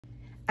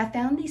I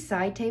found these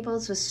side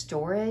tables with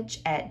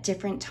storage at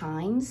different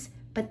times,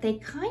 but they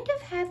kind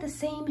of have the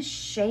same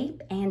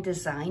shape and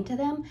design to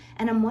them,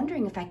 and I'm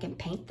wondering if I can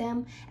paint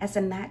them as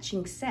a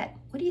matching set.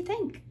 What do you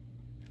think?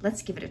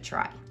 Let's give it a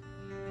try.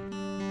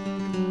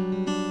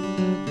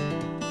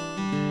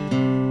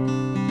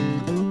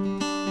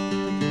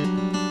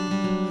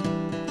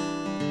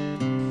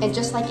 And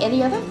just like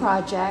any other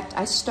project,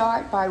 I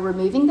start by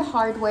removing the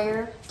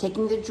hardware,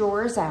 taking the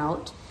drawers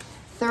out,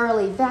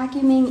 thoroughly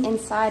vacuuming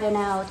inside and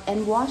out,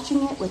 and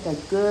washing it with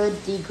a good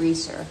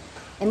degreaser.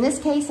 In this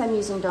case, I'm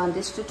using Dawn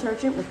dish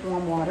detergent with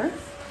warm water.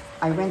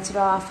 I rinse it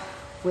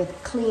off with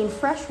clean,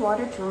 fresh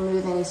water to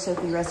remove any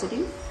soapy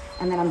residue,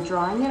 and then I'm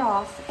drying it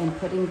off and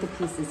putting the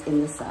pieces in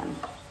the sun.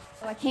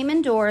 So I came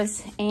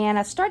indoors and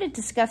I started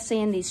to scuff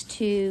sand these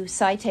two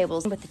side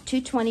tables with a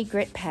 220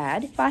 grit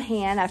pad by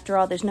hand. After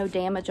all, there's no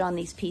damage on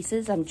these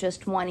pieces. I'm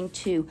just wanting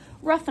to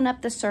roughen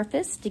up the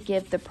surface to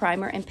give the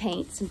primer and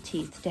paint some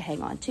teeth to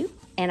hang on to.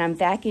 And I'm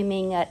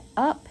vacuuming it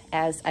up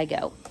as I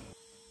go.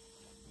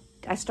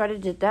 I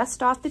started to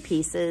dust off the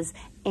pieces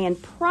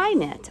and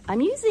prime it.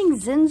 I'm using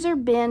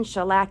Zinsser Bin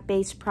Shellac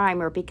Base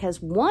Primer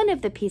because one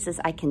of the pieces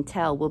I can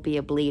tell will be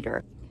a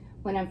bleeder.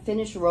 When I'm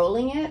finished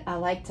rolling it, I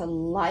like to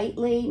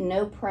lightly,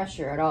 no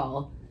pressure at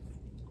all,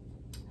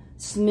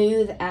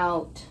 smooth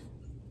out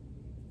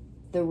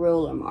the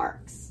roller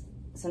marks.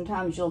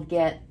 Sometimes you'll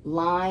get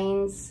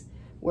lines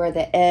where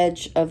the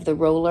edge of the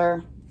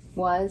roller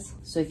was.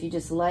 So if you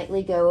just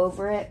lightly go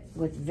over it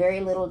with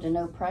very little to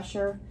no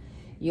pressure,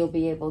 you'll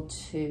be able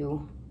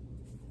to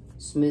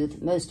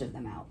smooth most of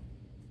them out.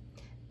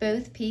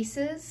 Both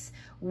pieces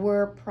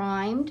were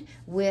primed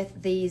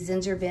with the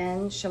Zinsser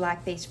Bin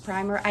Shellac Base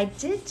Primer. I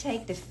did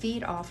take the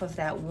feet off of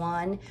that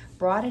one,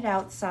 brought it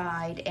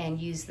outside, and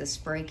used the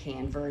spray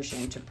can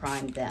version to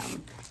prime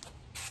them.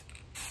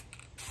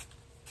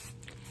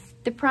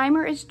 The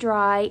primer is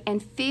dry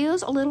and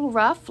feels a little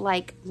rough,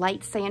 like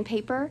light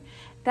sandpaper.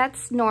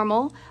 That's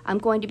normal. I'm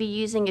going to be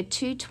using a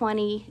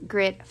 220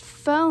 grit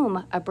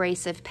foam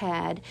abrasive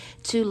pad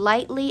to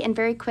lightly and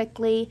very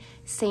quickly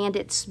sand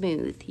it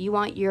smooth. You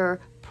want your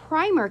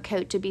primer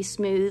coat to be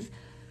smooth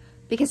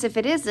because if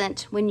it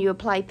isn't, when you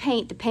apply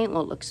paint, the paint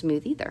won't look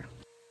smooth either.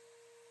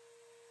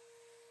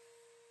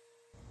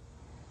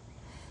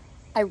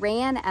 I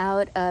ran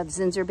out of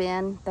Zinsser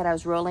Bin that I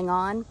was rolling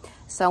on,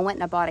 so I went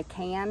and I bought a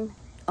can,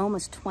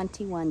 almost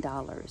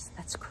 $21.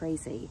 That's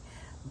crazy.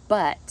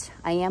 But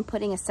I am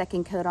putting a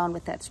second coat on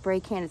with that spray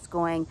can. It's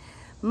going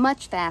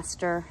much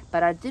faster,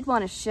 but I did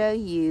want to show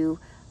you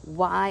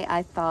why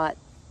I thought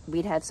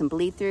we'd have some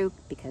bleed through,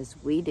 because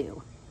we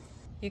do.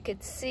 You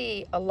could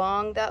see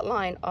along that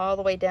line all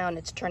the way down,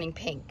 it's turning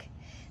pink.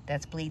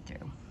 That's bleed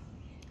through.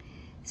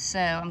 So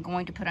I'm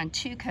going to put on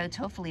 2 coats.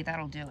 Hopefully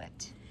that'll do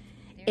it.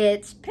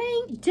 It's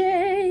paint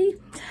day.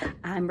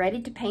 I'm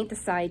ready to paint the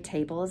side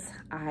tables.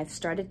 I've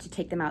started to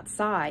take them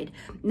outside.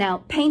 Now,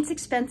 paint's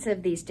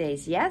expensive these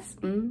days, yes?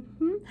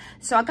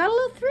 So I got a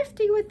little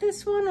thrifty with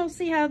this one. We'll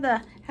see how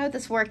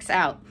this works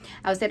out.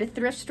 I was at a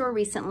thrift store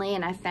recently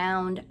and I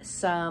found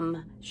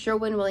some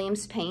Sherwin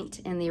Williams paint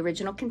in the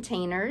original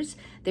containers.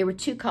 There were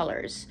 2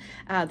 colors.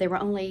 They were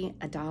only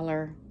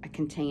 $1 a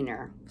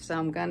container, so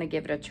I'm gonna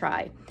give it a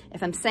try.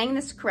 If I'm saying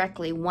this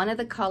correctly, one of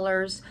the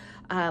colors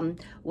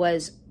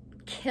was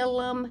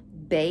Killam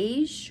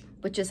Beige,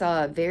 which is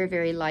a very,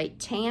 very light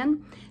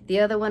tan. The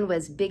other one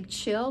was Big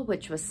Chill,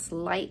 which was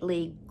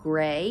slightly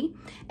gray.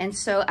 And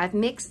so I've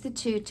mixed the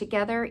 2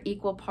 together,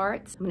 equal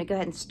parts. I'm gonna go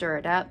ahead and stir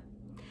it up,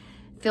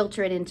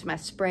 filter it into my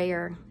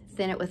sprayer,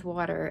 thin it with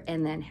water,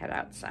 and then head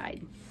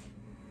outside.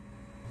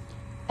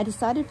 I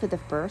decided for the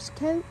first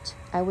coat,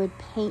 I would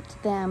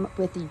paint them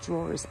with the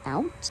drawers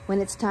out.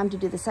 When it's time to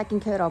do the second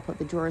coat, I'll put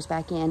the drawers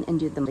back in and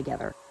do them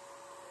together.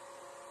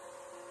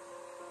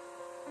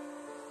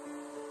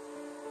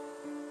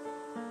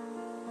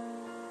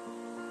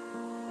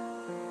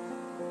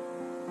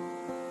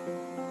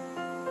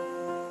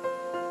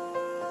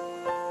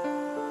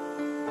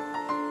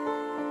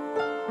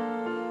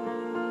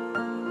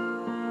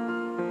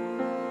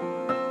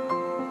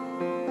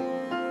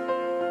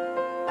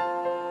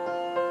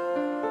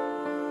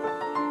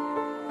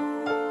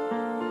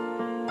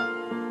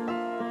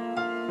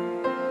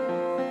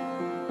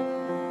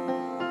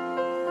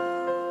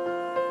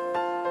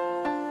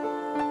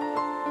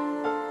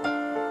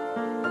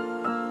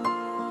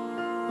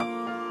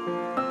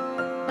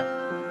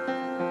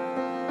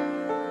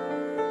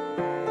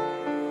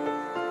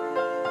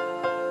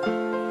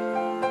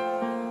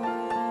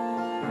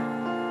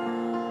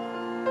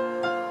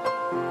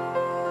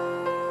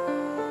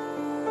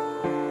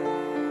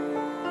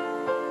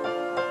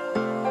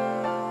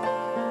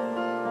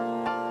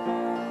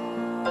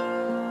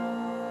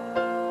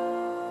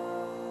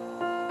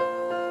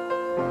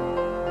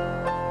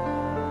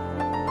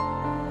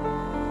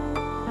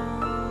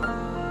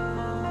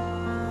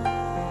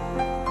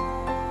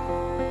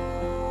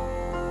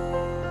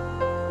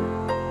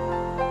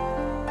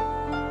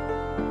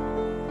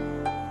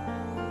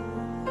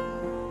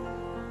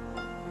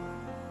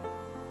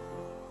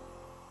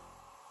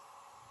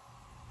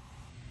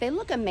 They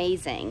look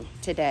amazing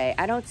today.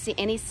 I don't see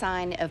any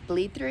sign of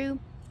bleed through,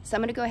 so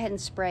I'm gonna go ahead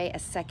and spray a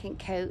second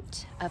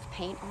coat of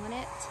paint on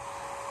it.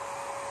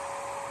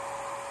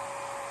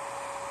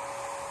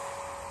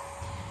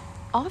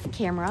 Off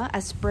camera, I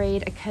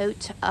sprayed a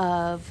coat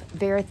of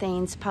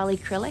Varathane's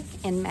polyacrylic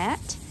in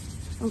matte.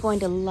 I'm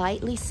going to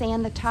lightly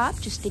sand the top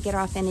just to get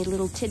off any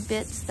little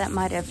tidbits that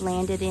might have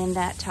landed in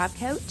that top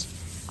coat.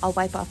 I'll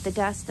wipe off the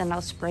dust and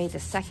I'll spray the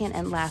second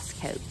and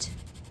last coat.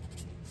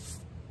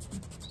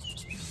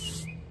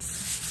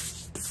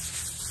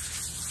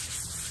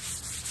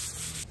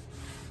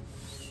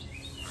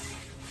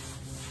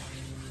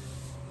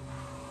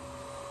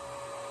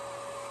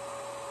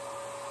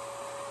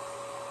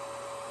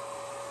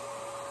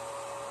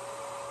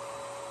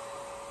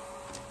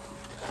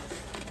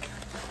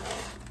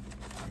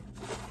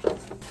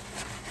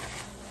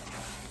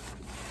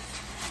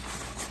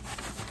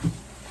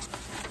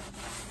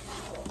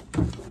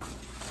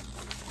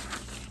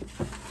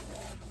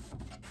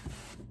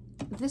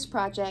 This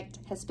project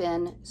has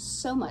been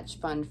so much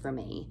fun for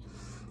me.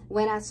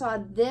 When I saw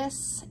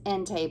this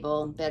end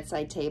table,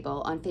 bedside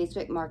table, on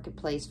Facebook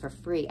Marketplace for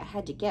free, I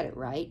had to get it,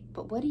 right?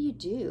 But what do you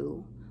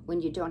do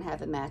when you don't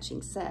have a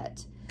matching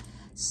set?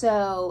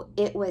 So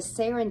it was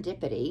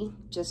serendipity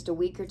just a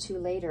week or two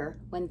later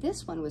when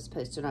this one was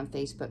posted on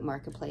Facebook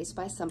Marketplace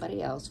by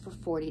somebody else for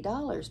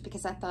 $40,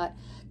 because I thought,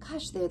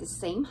 gosh, they're the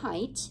same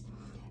height.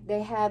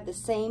 They have the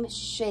same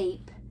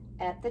shape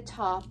at the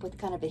top with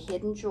kind of a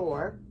hidden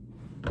drawer.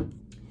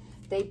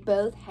 They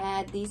both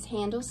had these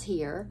handles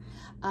here.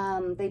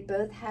 They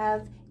both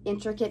have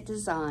intricate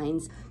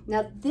designs.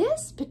 Now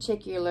this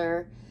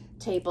particular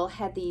table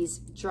had these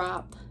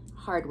drop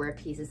hardware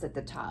pieces at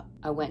the top.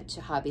 I went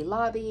to Hobby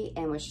Lobby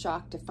and was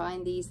shocked to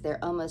find these.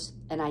 They're almost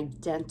an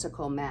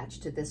identical match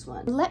to this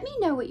one. Let me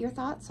know what your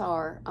thoughts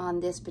are on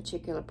this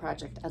particular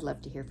project. I'd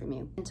love to hear from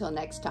you. Until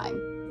next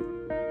time.